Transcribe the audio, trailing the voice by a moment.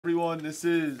Everyone, this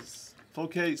is full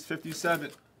case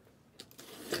 57.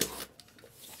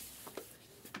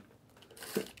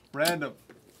 Random.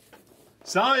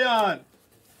 Zion!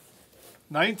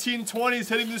 1920s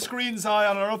hitting the screen,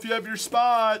 Zion. I don't know if you have your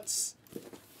spots.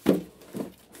 It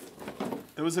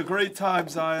was a great time,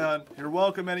 Zion. You're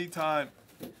welcome anytime.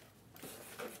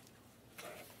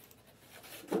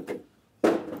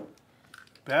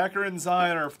 Backer and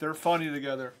Zion they're funny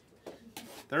together.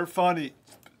 They're funny.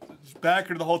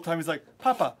 Backer the whole time he's like,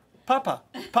 Papa, Papa,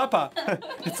 Papa.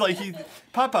 It's like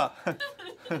Papa.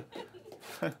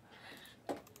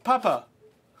 Papa.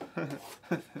 It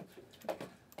was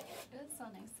so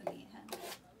nice to meet him.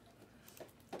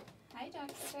 Hi,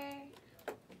 Dexter.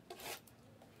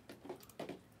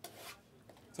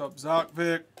 What's up,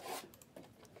 Zokvic?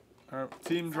 All right,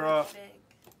 team draw.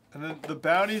 And then the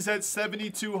bounty's at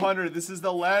 7,200. This is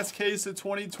the last case of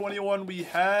 2021 we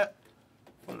had.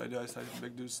 What did I do? I decided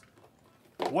big deuce.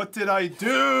 What did I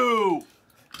do?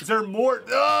 Is there more?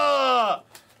 Ah!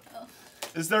 Oh.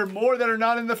 Is there more that are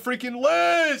not in the freaking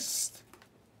list?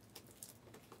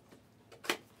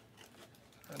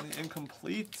 And the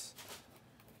incomplete.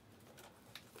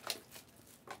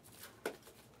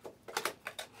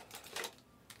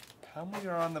 How many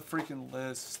are on the freaking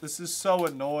list? This is so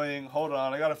annoying. Hold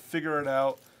on, I gotta figure it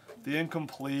out. The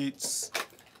incompletes.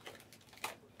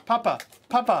 Papa,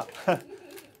 Papa,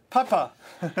 Papa.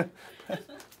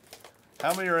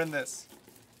 How many are in this?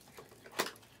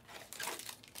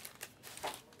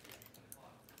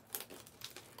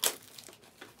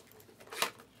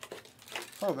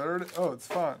 Oh, there it is. Oh, it's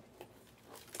fine.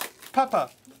 Papa.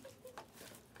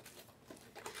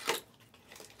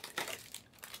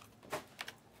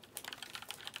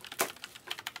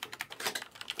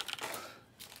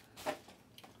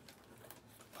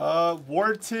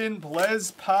 Wharton,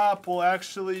 Blaise Pop will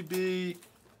actually be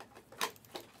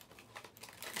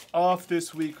off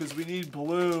this week because we need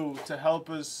blue to help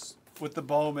us with the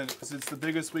Bowman because it's the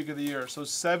biggest week of the year. So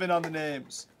 7 on the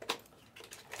names.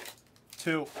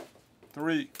 2,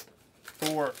 3,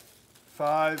 4,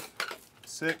 5,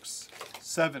 6,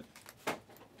 7. And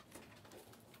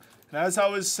as I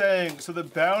was saying, so the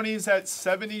bounty's at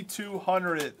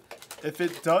 7,200. If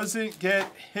it doesn't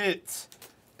get hit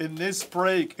in this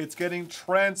break, it's getting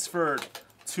transferred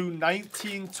to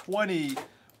 1920,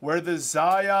 where the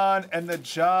Zion and the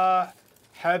Ja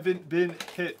haven't been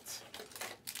hit.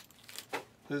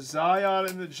 The Zion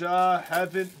and the Ja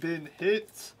haven't been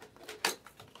hit.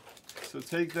 So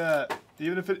take that.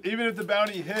 Even if the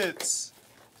bounty hits,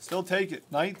 still take it.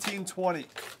 1920.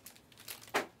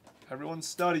 Everyone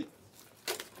study.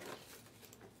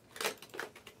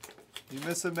 You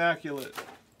miss Immaculate.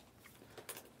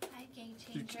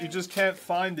 You just can't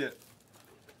find it.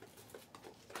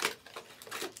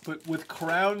 But with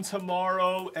Crown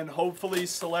tomorrow and hopefully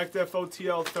Select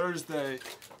FOTL Thursday,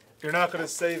 you're not going to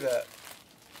say that.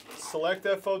 Select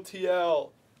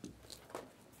FOTL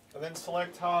and then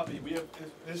Select Hobby.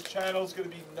 This channel's going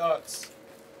to be nuts.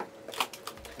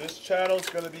 This channel's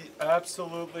going to be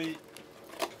absolutely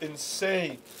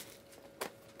insane.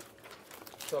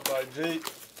 What's up, IG?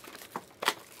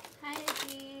 Hi,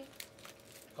 IG.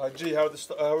 IG, how are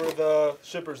the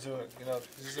shippers doing? You know,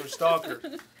 this is their stalker.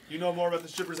 You know more about the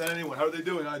shippers than anyone. How are they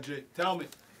doing, IG? Tell me.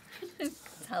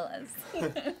 Tell us.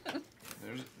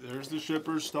 there's the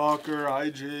shipper stalker,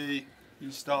 IG.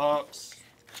 He stalks.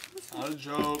 Not a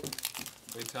joke.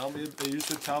 They used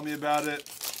to tell me about it.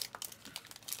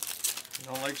 You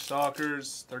don't like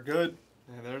stalkers. They're good.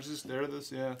 Yeah,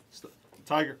 yeah.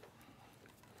 Tiger.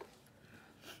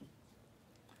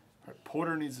 All right,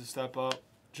 Porter needs to step up.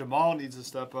 Jamal needs to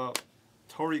step up.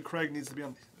 Torrey Craig needs to be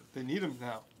on. They need him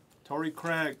now. Torrey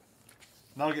Craig.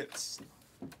 Nuggets.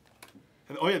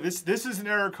 And, oh yeah, this is an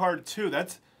error card too.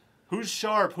 That's who's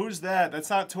Sharp? Who's that? That's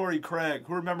not Torrey Craig.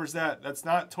 Who remembers that? That's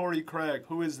not Torrey Craig.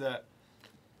 Who is that?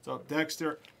 What's up,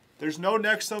 Dexter? There's no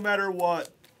next no matter what.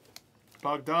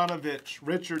 Bogdanovich,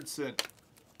 Richardson,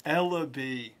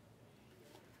 Ellaby,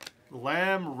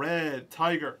 Lamb Red,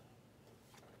 Tiger.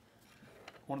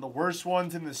 One of the worst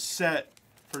ones in the set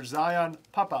for Zion.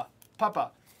 Papa,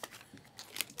 Papa.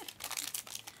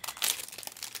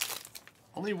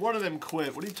 Only one of them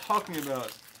quit. What are you talking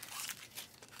about?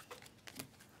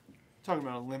 Talking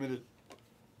about unlimited.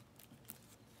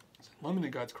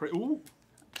 Limited guy's crazy. Ooh,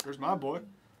 there's my boy.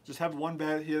 Just had one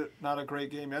bad hit, not a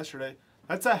great game yesterday.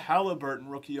 That's a Halliburton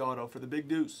rookie auto for the Big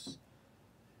Deuce.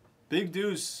 Big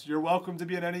Deuce, you're welcome to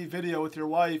be in any video with your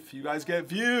wife. You guys get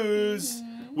views.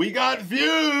 We got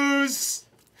views.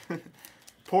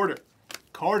 Porter,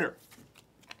 Carter,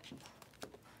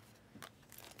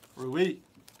 Rui.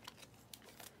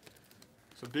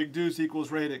 So Big Deuce equals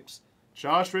ratings.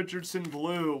 Josh Richardson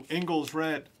blue. Ingles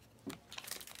red.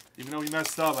 Even though he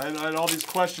messed up. I had all these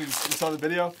questions. You saw the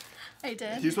video? I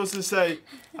did. He's supposed to say,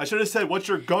 I should have said, what's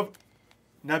your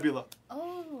Nebula.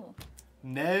 Oh.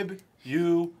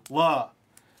 Nebula.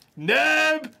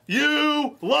 Nebula!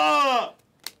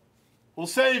 We'll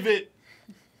save it.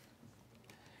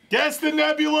 Guess the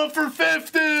Nebula for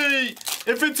 50.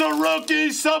 If it's a rookie,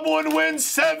 someone wins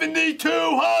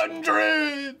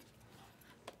 7,200.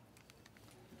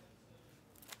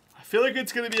 I feel like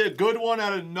it's going to be a good one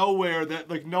out of nowhere that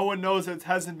like no one knows that it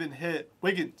hasn't been hit.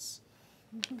 Wiggins.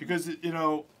 Because, you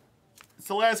know, it's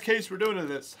the last case we're doing of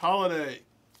this. Holiday.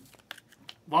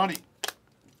 Lonnie.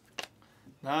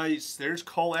 Nice. There's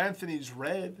Cole Anthony's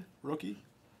red rookie.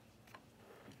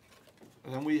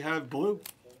 And then we have blue.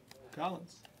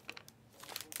 Collins.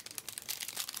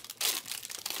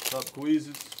 What's up,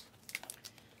 Guizes?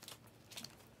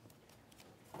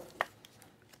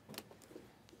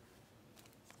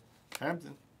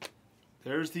 Hampton.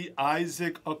 There's the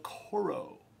Isaac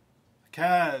Okoro. The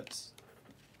Cavs.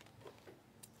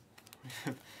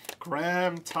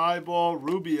 Graham, Tyball,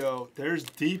 Rubio. There's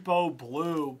Depot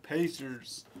blue.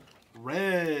 Pacers.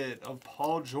 Red of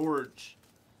Paul George.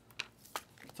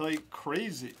 It's like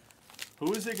crazy.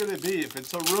 Who is it going to be? If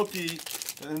it's a rookie,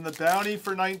 then the bounty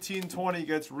for 1920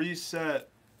 gets reset.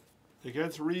 It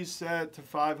gets reset to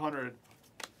 500.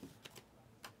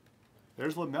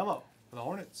 There's LaMelo for the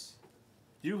Hornets.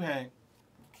 You hang.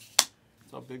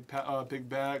 It's a big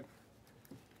bag.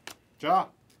 Ja.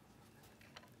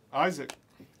 Isaac.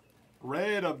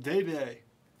 Red of Day.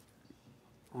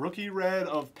 Rookie red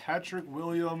of Patrick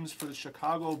Williams for the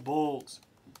Chicago Bulls.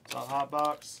 It's a hot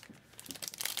box.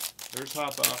 There's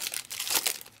hot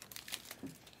box.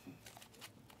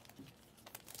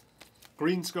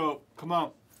 Green scope. Come on.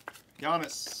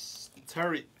 Giannis.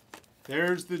 Terry.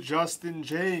 There's the Justin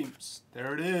James.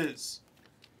 There it is.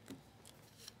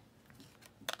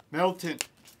 Melton.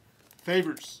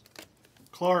 Favors.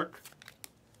 Clark.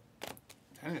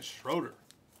 Dennis Schroeder.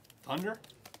 Thunder.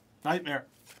 Nightmare.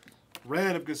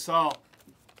 Red of Gasol.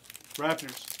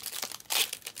 Raptors.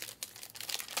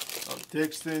 What's up,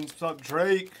 Dixon? What's up,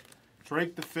 Drake?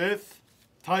 Drake the 5th.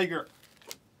 Tiger.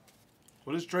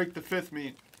 What does Drake the 5th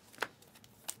mean?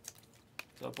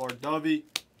 What's up, R-Dovey?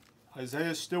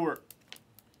 Isaiah Stewart.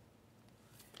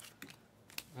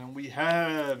 And we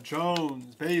have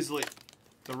Jones, Baisley,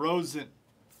 DeRozan.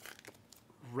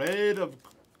 Red of,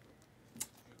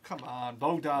 come on,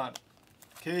 Bogdan.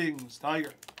 Kings,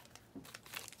 Tiger.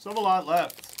 Still have a lot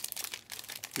left.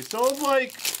 We still have,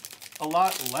 like, a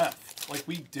lot left. Like,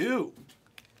 we do.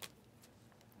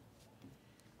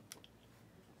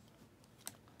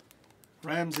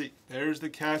 Ramsey. There's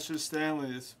the Cassius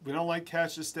Stanley. We don't like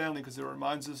Cassius Stanley because it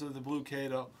reminds us of the Blue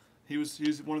Cato.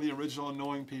 He's one of the original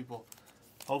annoying people.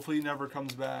 Hopefully he never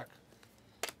comes back.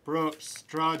 Brooks,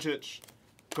 Dragic,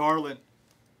 Garland,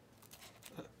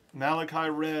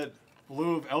 Malachi Red,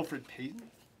 blue of Elfrid Payton.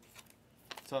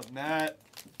 What's up, Matt?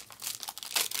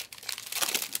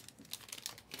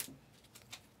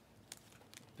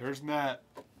 There's Matt.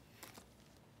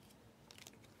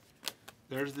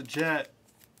 There's the Jet.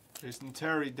 Jason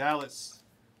Terry, Dallas.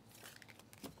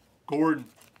 Gordon.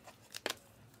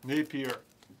 Napier.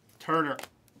 Turner.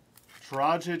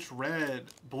 Dragic, red.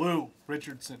 Blue,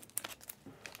 Richardson.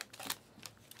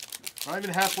 Not even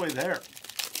halfway there.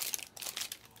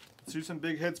 Let's do some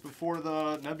big hits before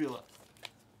the Nebula.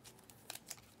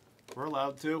 We're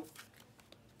allowed to.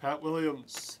 Pat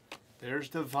Williams. There's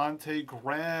Devontae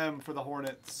Graham for the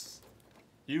Hornets.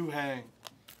 You hang.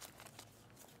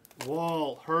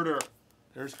 Wall, Herter.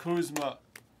 There's Kuzma.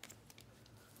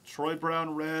 Troy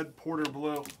Brown, red. Porter,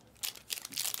 blue.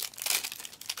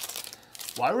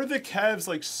 Why were the Cavs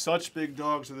like such big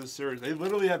dogs of this series? They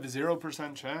literally have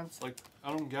 0% chance. Like,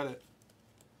 I don't get it.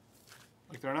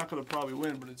 Like, they're not going to probably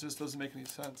win, but it just doesn't make any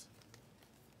sense.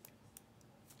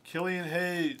 Killian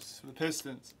Hayes for the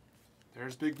Pistons.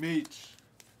 There's Big Meech.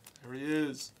 There he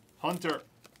is. Hunter.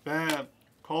 Bam.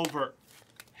 Culver.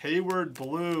 Hayward,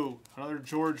 blue. Another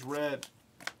George, red.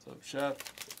 What's up, Chef?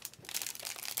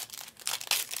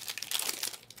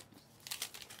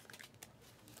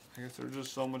 I guess they're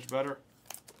just so much better.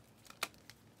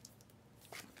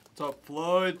 What's up,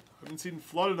 Floyd? I haven't seen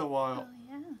Flood in a while. Oh,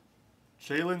 yeah.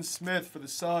 Jalen Smith for the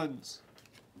Suns.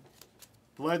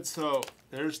 Bledsoe.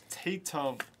 There's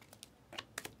Tatum.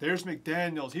 There's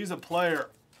McDaniels. He's a player.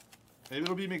 Maybe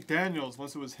it'll be McDaniels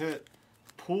unless it was hit.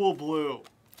 Poole, blue.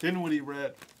 Dinwiddie,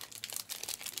 red.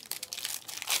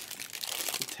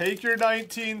 So take your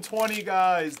 1920,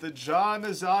 guys. The John,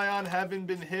 the Zion haven't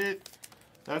been hit.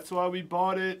 That's why we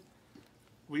bought it.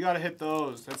 We got to hit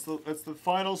those. That's the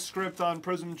final script on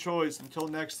Prizm Choice until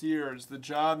next year. Is the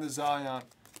Ja and the Zion.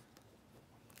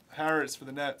 Harris for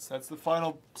the Nets. That's the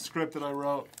final script that I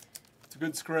wrote. It's a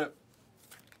good script.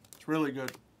 It's really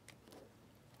good.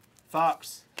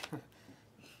 Fox.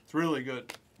 It's really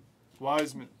good.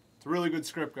 Wiseman. It's a really good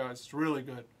script, guys. It's really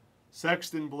good.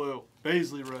 Sexton blue.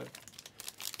 Baisley red.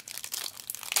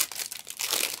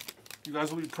 You guys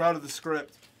will be proud of the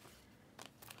script.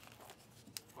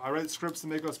 I write scripts to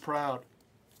make us proud.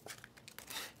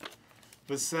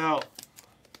 Vassell.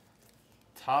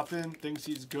 Toppin thinks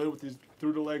he's good with these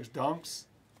through the legs dunks.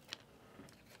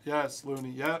 Yes,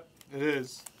 Looney. Yep, it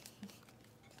is.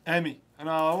 Emmy. And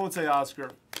I won't say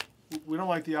Oscar. We don't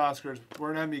like the Oscars.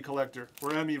 We're an Emmy collector.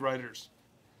 We're Emmy writers.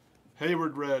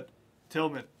 Hayward red.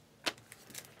 Tillman.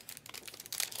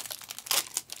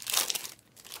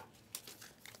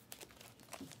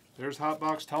 There's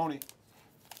Hotbox Tony.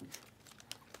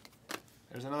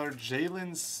 There's another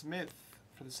Jalen Smith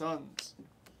for the Suns.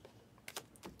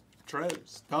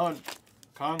 Trez, Dunn,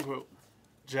 Kongwu,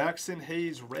 Jackson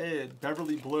Hayes red,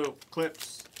 Beverly blue,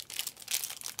 Clips.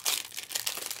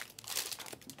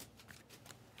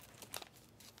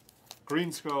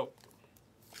 Green Scope.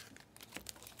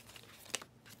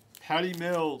 Patty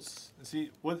Mills. Is he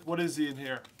what is he in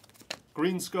here?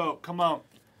 Green Scope, come on.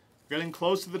 Getting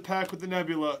close to the pack with the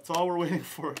Nebula. That's all we're waiting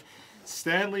for.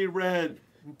 Stanley red.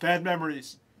 Bad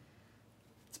memories.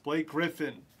 It's Blake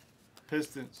Griffin.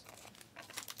 Pistons.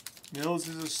 Mills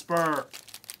is a Spur.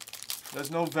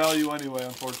 There's no value anyway,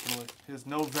 unfortunately. He has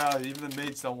no value. Even the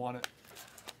mates don't want it.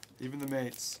 Even the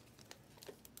mates.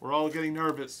 We're all getting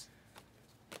nervous.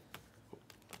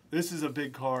 This is a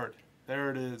big card. There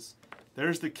it is.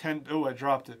 There's the Kent. Oh, I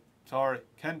dropped it. Sorry.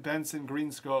 Kent Benson,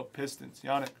 Green Scope, Pistons.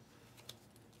 Yannick.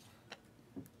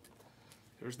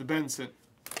 There's the Benson.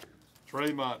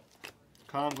 Draymond.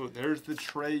 Kongwu. There's the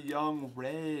Trae Young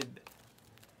red.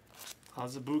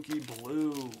 Azubuike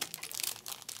blue.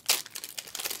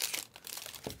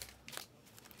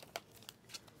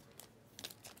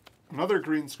 Another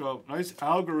green scope. Nice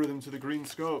algorithm to the green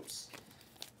scopes.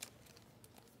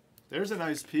 There's a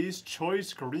nice piece.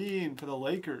 Choice green for the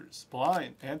Lakers.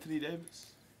 Blind. Anthony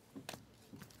Davis.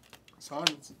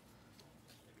 Suns.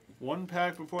 One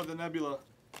pack before the Nebula.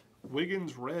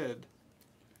 Wiggins red.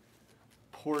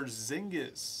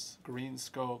 Porzingis, green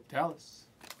scope, Dallas.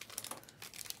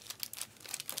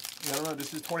 Yeah, I don't know,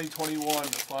 this is 2021,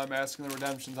 that's why I'm asking the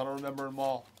redemptions. I don't remember them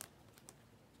all.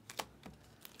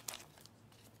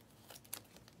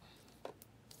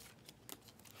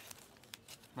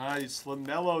 Nice,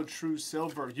 LaMelo True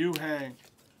Silver, Yu-Hang.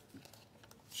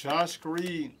 Josh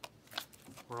Green.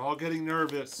 We're all getting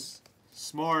nervous.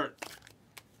 Smart.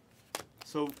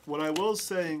 So what I will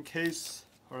say in case...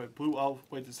 All right, blue, I'll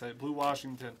wait to say it. Blue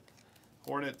Washington.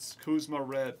 Hornets, Kuzma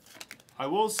red. I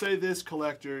will say this,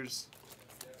 collectors.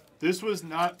 This was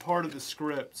not part of the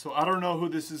script, so I don't know who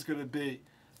this is going to be.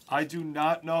 I do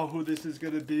not know who this is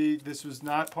going to be. This was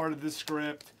not part of the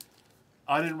script.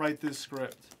 I didn't write this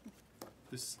script.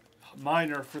 This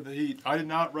minor for the Heat. I did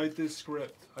not write this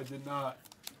script. I did not.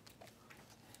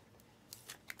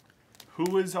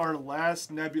 Who is our last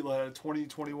Nebula of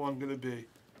 2021 going to be?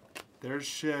 There's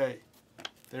Shea.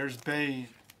 There's Bane.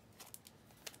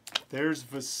 There's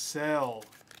Vassell.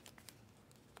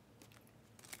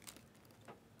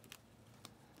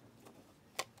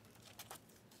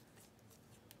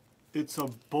 It's a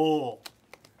bull.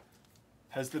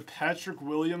 Has the Patrick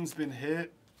Williams been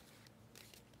hit?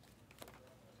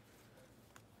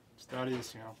 It's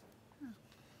Thaddeus Young.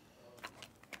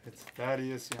 It's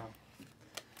Thaddeus Young.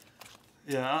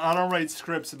 Yeah, I don't write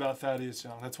scripts about Thaddeus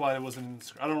Young. That's why it wasn't in the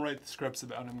script. I don't write scripts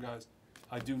about him, guys.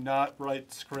 I do not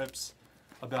write scripts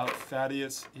about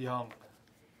Thaddeus Young.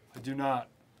 I do not.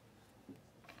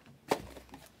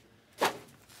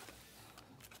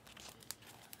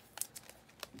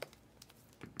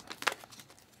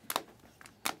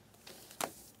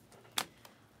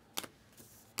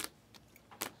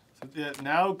 So yeah,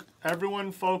 now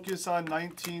everyone focus on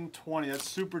 1920. That's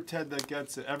Super Ted that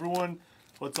gets it. Everyone,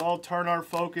 let's all turn our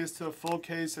focus to a full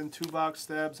case and 2-box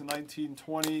stabs in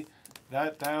 1920.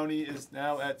 That bounty is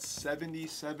now at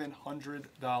 $7,700.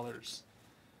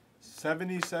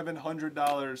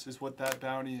 $7,700 is what that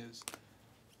bounty is.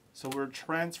 So we're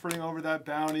transferring over that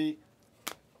bounty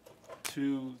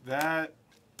to that.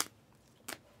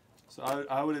 So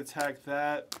I would attack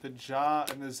that. The Ja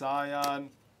and the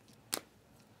Zion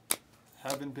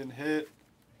haven't been hit.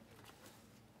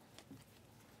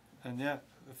 And yeah,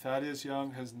 the Thaddeus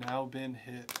Young has now been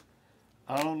hit.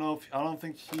 I don't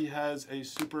think he has a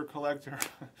super collector.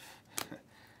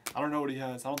 I don't know what he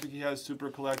has. I don't think he has super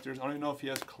collectors. I don't even know if he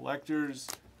has collectors.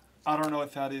 I don't know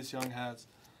what Thaddeus Young has,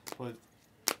 but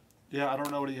yeah, I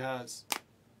don't know what he has.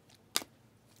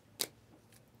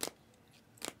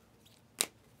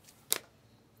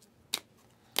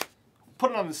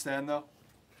 Put it on the stand though,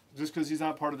 just because he's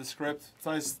not part of the script. It's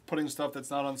nice putting stuff that's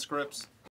not on scripts.